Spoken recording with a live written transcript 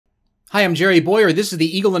Hi, I'm Jerry Bowyer. This is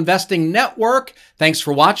the Eagle Investing Network. Thanks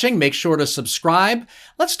for watching. Make sure to subscribe.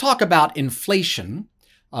 Let's talk about inflation,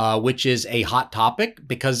 which is a hot topic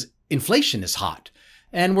because inflation is hot.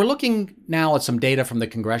 And we're looking now at some data from the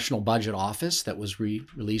Congressional Budget Office that was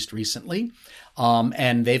released recently.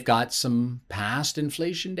 And they've got some past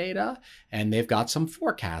inflation data, and they've got some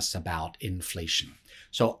forecasts about inflation.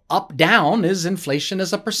 So up, down is inflation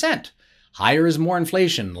as a percent. Higher is more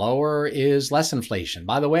inflation, lower is less inflation.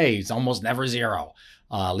 By the way, it's almost never zero,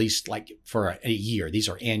 at least like for a year. These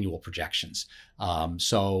are annual projections.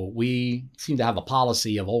 So we seem to have a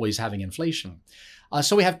policy of always having inflation.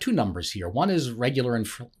 So we have two numbers here. One is regular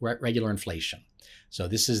inflation. So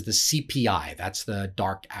this is the CPI. That's the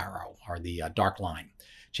dark arrow or the dark line,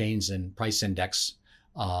 change in price index.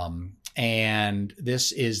 And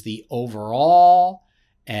this is the overall.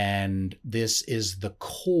 And this is the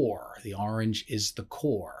core. The orange is the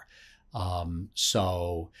core.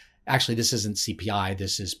 So actually, this isn't CPI.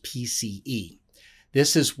 This is PCE.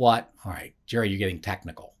 This is what, all right, Jerry, you're getting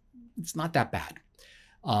technical. It's not that bad.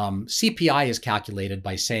 CPI is calculated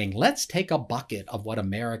by saying, let's take a bucket of what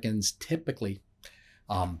Americans typically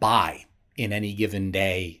buy in any given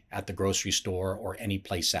day at the grocery store or any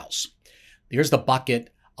place else. Here's the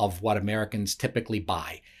bucket of what Americans typically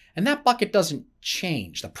buy. And that bucket doesn't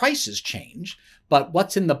change. The prices change, but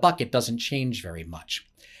what's in the bucket doesn't change very much.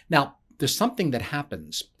 Now, there's something that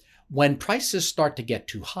happens. When prices start to get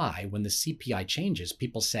too high, when the CPI changes,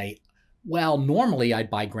 people say, well, normally I'd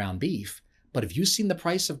buy ground beef, but have you seen the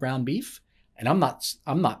price of ground beef? And I'm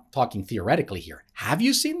not talking theoretically here. Have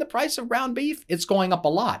you seen the price of ground beef? It's going up a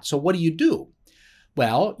lot. So what do?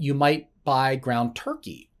 Well, you might buy ground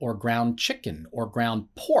turkey or ground chicken or ground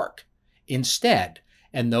pork instead.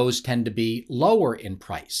 And those tend to be lower in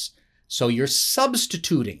price. So you're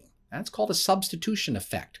substituting. That's called a substitution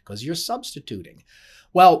effect because you're substituting.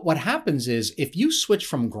 Well, what happens is if you switch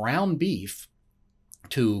from ground beef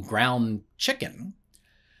to ground chicken,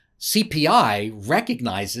 CPI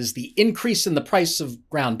recognizes the increase in the price of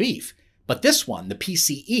ground beef. But this one, the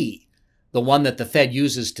PCE, the one that the Fed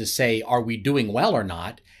uses to say, are we doing well or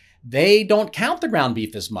not, they don't count the ground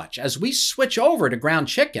beef as much. As we switch over to ground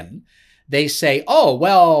chicken, they say, oh,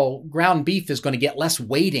 well, ground beef is going to get less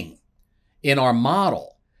weighting in our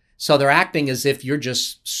model. So they're acting as if you're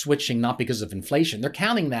just switching not because of inflation. They're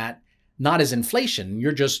counting that not as inflation.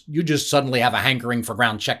 You just suddenly have a hankering for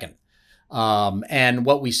ground chicken. And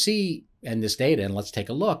what we see in this data, and let's take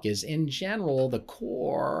a look, is in general, the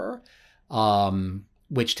core,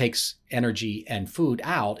 which takes energy and food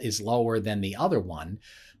out, is lower than the other one.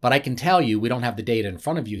 But I can tell you, we don't have the data in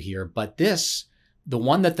front of you here, but this, the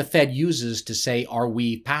one that the Fed uses to say, are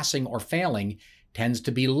we passing or failing, tends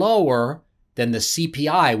to be lower than the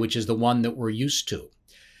CPI, which is the one that we're used to.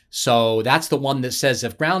 So that's the one that says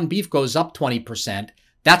if ground beef goes up 20%,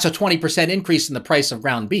 that's a 20% increase in the price of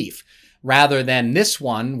ground beef, rather than this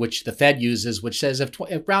one, which the Fed uses, which says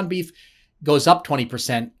if ground beef goes up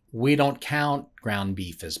 20%, we don't count ground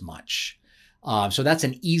beef as much. So that's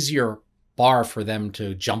an easier bar for them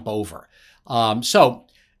to jump over.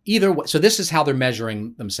 Either way, so this is how they're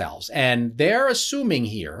measuring themselves. And they're assuming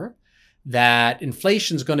here that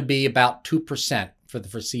inflation is going to be about 2% for the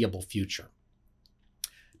foreseeable future.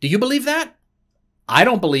 Do you believe that? I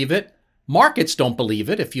don't believe it. Markets don't believe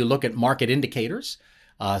it. If you look at market indicators,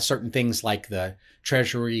 certain things like the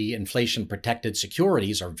Treasury inflation protected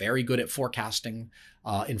securities are very good at forecasting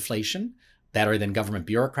inflation, better than government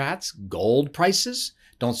bureaucrats. Gold prices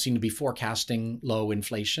don't seem to be forecasting low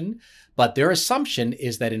inflation, but their assumption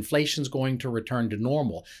is that inflation is going to return to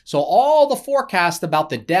normal. So all the forecasts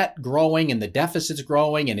about the debt growing and the deficits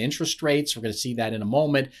growing and interest rates, we're going to see that in a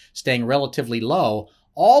moment, staying relatively low,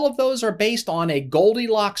 all of those are based on a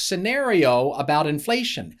Goldilocks scenario about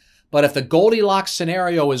inflation. But if the Goldilocks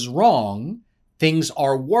scenario is wrong, things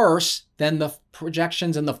are worse than the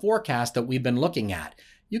projections and the forecast that we've been looking at.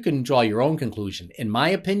 You can draw your own conclusion. In my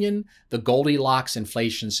opinion, the Goldilocks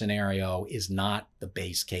inflation scenario is not the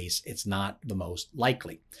base case. It's not the most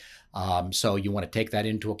likely. So you want to take that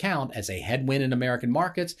into account as a headwind in American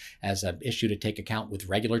markets, as an issue to take account with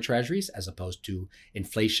regular treasuries, as opposed to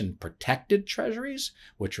inflation-protected treasuries,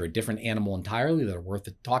 which are a different animal entirely that are worth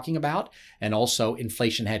talking about, and also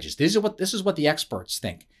inflation hedges. This is what the experts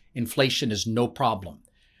think. Inflation is no problem.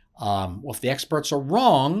 Well, if the experts are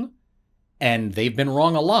wrong, and they've been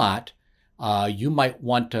wrong a lot, you might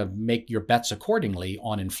want to make your bets accordingly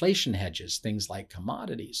on inflation hedges, things like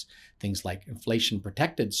commodities, things like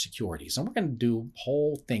inflation-protected securities. And we're going to do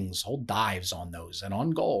whole dives on those and on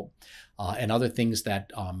gold and other things that,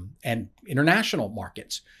 and international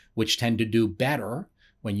markets, which tend to do better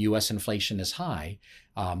when U.S. inflation is high.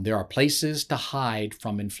 There are places to hide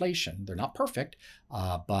from inflation. They're not perfect,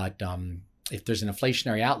 but if there's an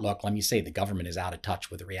inflationary outlook, let me say the government is out of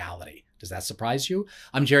touch with reality. Does that surprise you?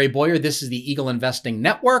 I'm Jerry Bowyer. This is the Eagle Investing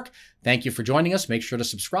Network. Thank you for joining us. Make sure to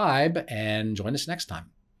subscribe and join us next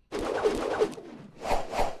time.